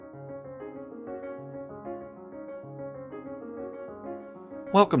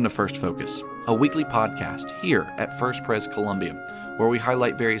Welcome to First Focus, a weekly podcast here at First Pres Columbia, where we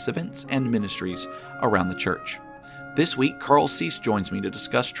highlight various events and ministries around the church. This week, Carl Cease joins me to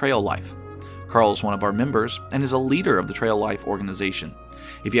discuss Trail Life. Carl is one of our members and is a leader of the Trail Life organization.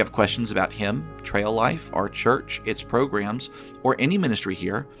 If you have questions about him, Trail Life, our church, its programs, or any ministry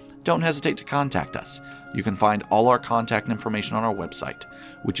here, don't hesitate to contact us. You can find all our contact information on our website,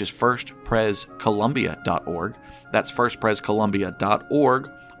 which is firstprescolumbia.org. That's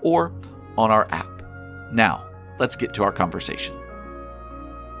firstprescolumbia.org, or on our app. Now, let's get to our conversation.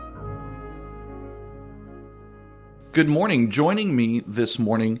 Good morning. Joining me this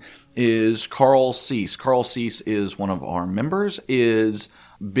morning is Carl Cease. Carl Cease is one of our members, is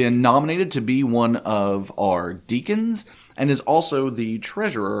been nominated to be one of our deacons, and is also the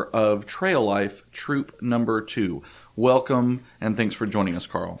treasurer of Trail Life Troop Number 2. Welcome, and thanks for joining us,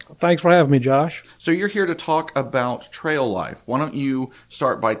 Carl. Thanks for having me, Josh. So you're here to talk about Trail Life. Why don't you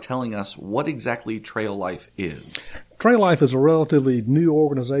start by telling us what exactly Trail Life is? Trail Life is a relatively new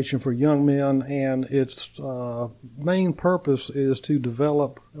organization for young men, and its main purpose is to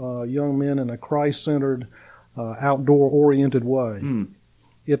develop young men in a Christ-centered, outdoor-oriented way.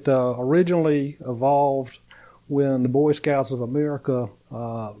 It originally evolved when the Boy Scouts of America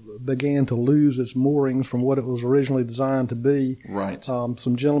began to lose its moorings from what it was originally designed to be. Right.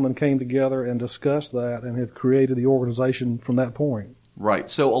 Some gentlemen came together and discussed that and have created the organization from that point. Right.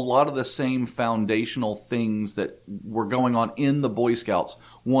 So a lot of the same foundational things that were going on in the Boy Scouts,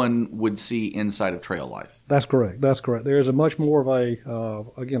 one would see inside of Trail Life. That's correct. There is a much more of a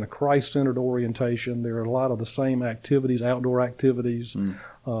Christ-centered orientation. There are a lot of the same activities, outdoor activities,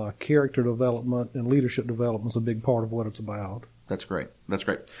 character development, and leadership development is a big part of what it's about. That's great.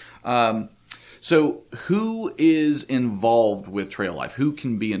 So who is involved with Trail Life? Who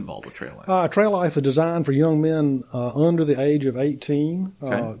can be involved with Trail Life? Trail Life is designed for young men under the age of 18,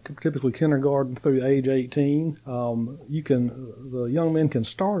 typically kindergarten through age 18. The young men can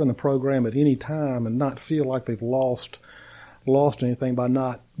start in the program at any time and not feel like they've lost anything by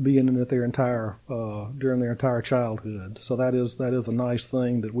not being in it during their entire childhood. So that is a nice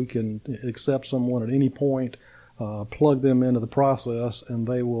thing that we can accept someone at any point, plug them into the process, and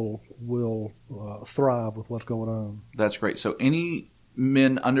they will thrive with what's going on. That's great. So any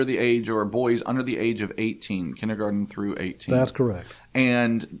men under the age or boys under the age of 18, kindergarten through 18. That's correct.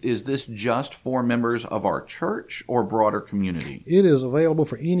 And is this just for members of our church or broader community? It is available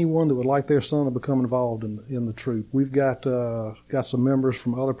for anyone that would like their son to become involved in the troop. We've got some members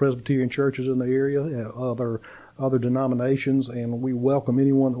from other Presbyterian churches in the area, other denominations, and we welcome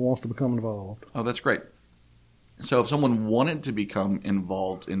anyone that wants to become involved. Oh, that's great. So if someone wanted to become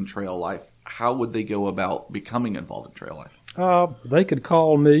involved in Trail Life, how would they go about becoming involved in Trail Life? They could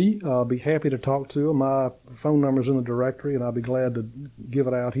call me. I'll be happy to talk to them. My phone number's in the directory, and I'll be glad to give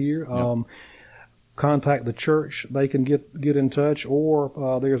it out here. Contact the church. They can get in touch,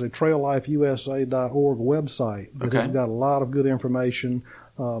 or there's a traillifeusa.org website that has got a lot of good information,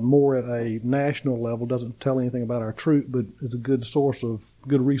 more at a national level. Doesn't tell anything about our troop, but it's a good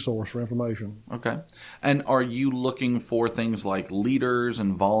resource for information. Okay. And are you looking for things like leaders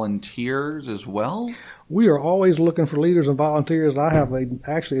and volunteers as well? We are always looking for leaders and volunteers. I have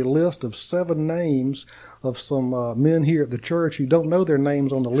actually a list of 7 names of some men here at the church who don't know their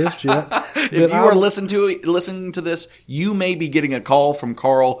names on the list yet. If you are listening to this, you may be getting a call from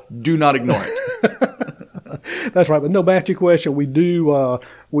Carl. Do not ignore it. That's right. But no, back to your question, we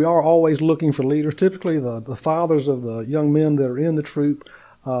are always looking for leaders. Typically, the fathers of the young men that are in the troop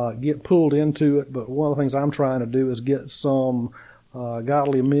get pulled into it. But one of the things I'm trying to do is get some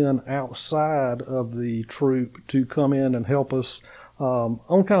godly men outside of the troop to come in and help us on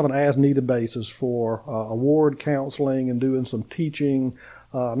kind of an as-needed basis for award counseling and doing some teaching.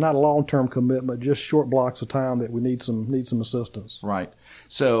 Not a long-term commitment, just short blocks of time that we need some assistance. Right.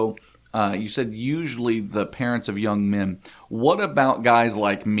 So you said usually the parents of young men. What about guys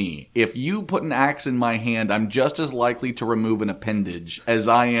like me? If you put an axe in my hand, I'm just as likely to remove an appendage as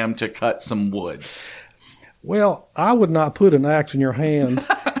I am to cut some wood. Well, I would not put an axe in your hand.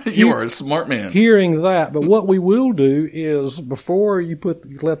 You are a smart man. Hearing that, but what we will do is before you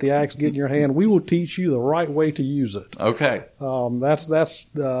let the axe get in your hand, we will teach you the right way to use it. Okay. There are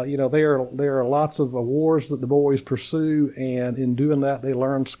lots of awards that the boys pursue, and in doing that, they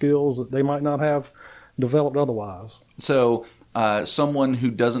learn skills that they might not have developed otherwise. So someone who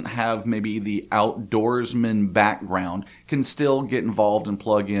doesn't have maybe the outdoorsman background can still get involved and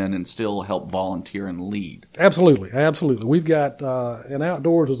plug in and still help volunteer and lead. Absolutely. We've got, and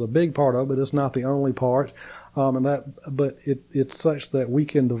outdoors is a big part of it, but it's not the only part. But it's such that we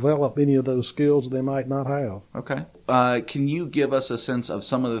can develop any of those skills they might not have. Okay. Can you give us a sense of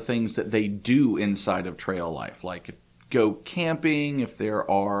some of the things that they do inside of Trail Life? Like go camping, if there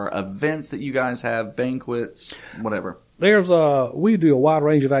are events that you guys have, banquets, whatever. We do a wide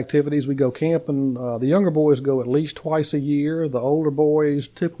range of activities. We go camping. The younger boys go at least twice a year. The older boys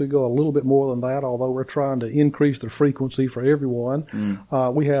typically go a little bit more than that, although we're trying to increase the frequency for everyone.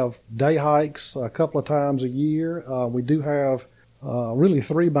 We have day hikes a couple of times a year. We do have really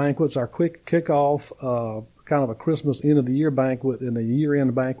 3 banquets. Our quick kickoff, kind of a Christmas end-of-the-year banquet and a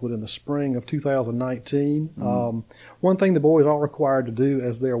year-end banquet in the spring of 2019. One thing the boys are required to do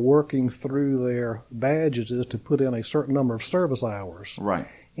as they're working through their badges is to put in a certain number of service hours. Right.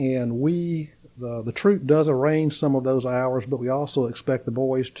 And the troop does arrange some of those hours, but we also expect the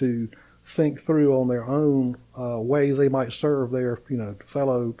boys to think through on their own ways they might serve their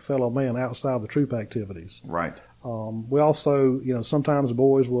fellow men outside the troop activities. Right. We also, sometimes the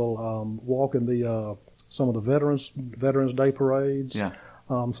boys will walk in some of the Veterans Day parades. Yeah.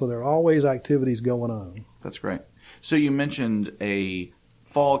 So there are always activities going on. That's great. So you mentioned a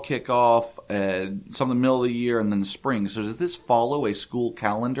fall kickoff, some in the middle of the year, and then spring. So does this follow a school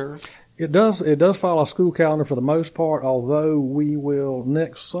calendar? It does. It does follow a school calendar for the most part, although we will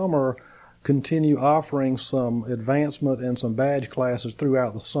next summer continue offering some advancement and some badge classes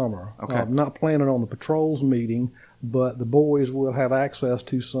throughout the summer. Okay. I'm not planning on the patrols meeting, but the boys will have access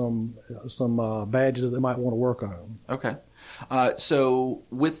to some badges that they might want to work on. Okay. So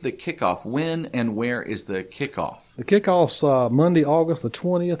with the kickoff, when and where is the kickoff? The kickoff's Monday, August the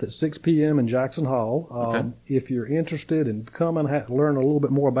 20th at 6 p.m. in Jackson Hall. Okay. If you're interested in coming, learn a little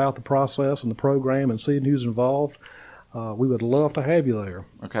bit more about the process and the program and seeing who's involved, we would love to have you there.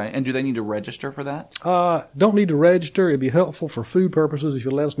 Okay. And do they need to register for that? Don't need to register. It'd be helpful for food purposes if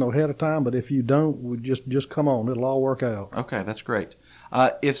you let us know ahead of time, but if you don't, we just come on. It'll all work out. Okay, that's great.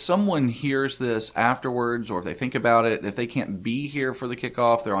 If someone hears this afterwards, or if they think about it, if they can't be here for the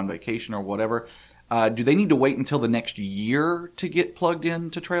kickoff, they're on vacation or whatever, do they need to wait until the next year to get plugged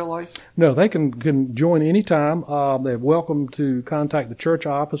into Trail Life? No, they can join anytime. They're welcome to contact the church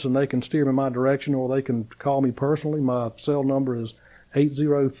office, and they can steer me in my direction, or they can call me personally. My cell number is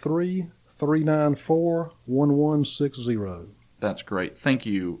 803-394-1160. That's great. Thank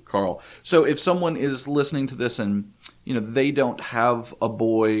you, Carl. So if someone is listening to this and they don't have a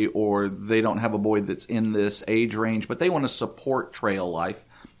boy, or they don't have a boy that's in this age range, but they want to support Trail Life,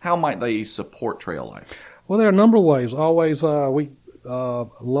 how might they support Trail Life? Well, there are a number of ways. Always, we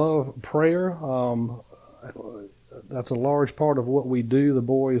love prayer. That's a large part of what we do. The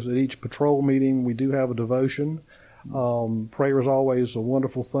boys at each patrol meeting, we do have a devotion. Prayer is always a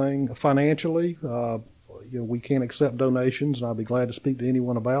wonderful thing. Financially, we can't accept donations, and I'll be glad to speak to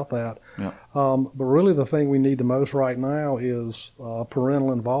anyone about that. Yeah. But really the thing we need the most right now is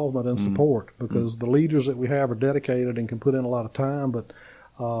parental involvement and support, because the leaders that we have are dedicated and can put in a lot of time, but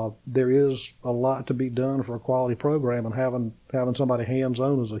there is a lot to be done for a quality program, and having somebody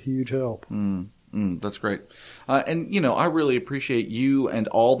hands-on is a huge help. That's great. And, I really appreciate you and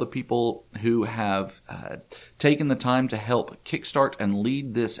all the people who have taken the time to help kickstart and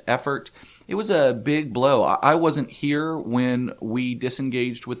lead this effort. It was a big blow. I wasn't here when we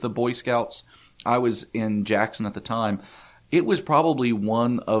disengaged with the Boy Scouts. I was in Jackson at the time. It was probably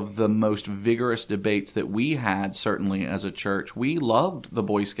one of the most vigorous debates that we had, certainly as a church. We loved the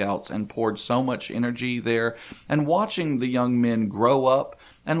Boy Scouts and poured so much energy there. And watching the young men grow up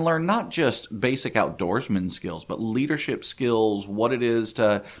and learn not just basic outdoorsman skills, but leadership skills, what it is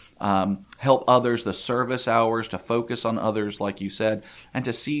to help others, the service hours, to focus on others, like you said, and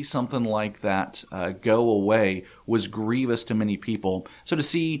to see something like that go away was grievous to many people. So to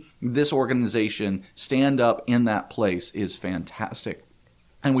see this organization stand up in that place is fantastic.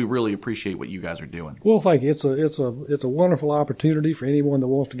 And we really appreciate what you guys are doing. Well, thank you. It's a wonderful opportunity for anyone that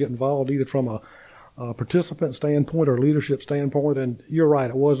wants to get involved, either from a participant standpoint or leadership standpoint. And you're right,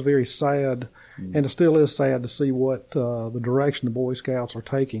 it was very sad, and it still is sad to see what the direction the Boy Scouts are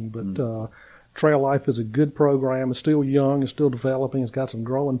taking. But Trail Life is a good program. It's still young, it's still developing, it's got some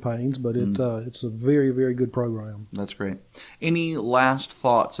growing pains, but it's a very, very good program. That's great. Any last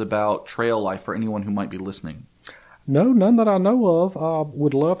thoughts about Trail Life for anyone who might be listening? No, none that I know of.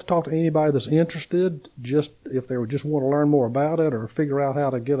 Would love to talk to anybody that's interested, just if they would just want to learn more about it or figure out how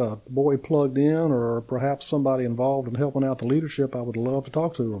to get a boy plugged in, or perhaps somebody involved in helping out the leadership. I would love to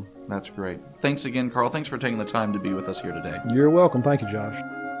talk to them. That's great. Thanks again, Carl. Thanks for taking the time to be with us here today. You're welcome. Thank you, Josh.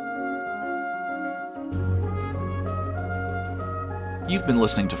 You've been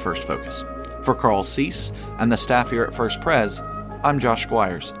listening to First Focus. For Carl Cease and the staff here at First Pres, I'm Josh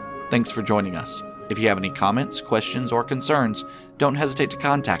Squires. Thanks for joining us. If you have any comments, questions, or concerns, don't hesitate to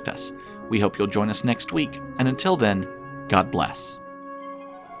contact us. We hope you'll join us next week, and until then, God bless.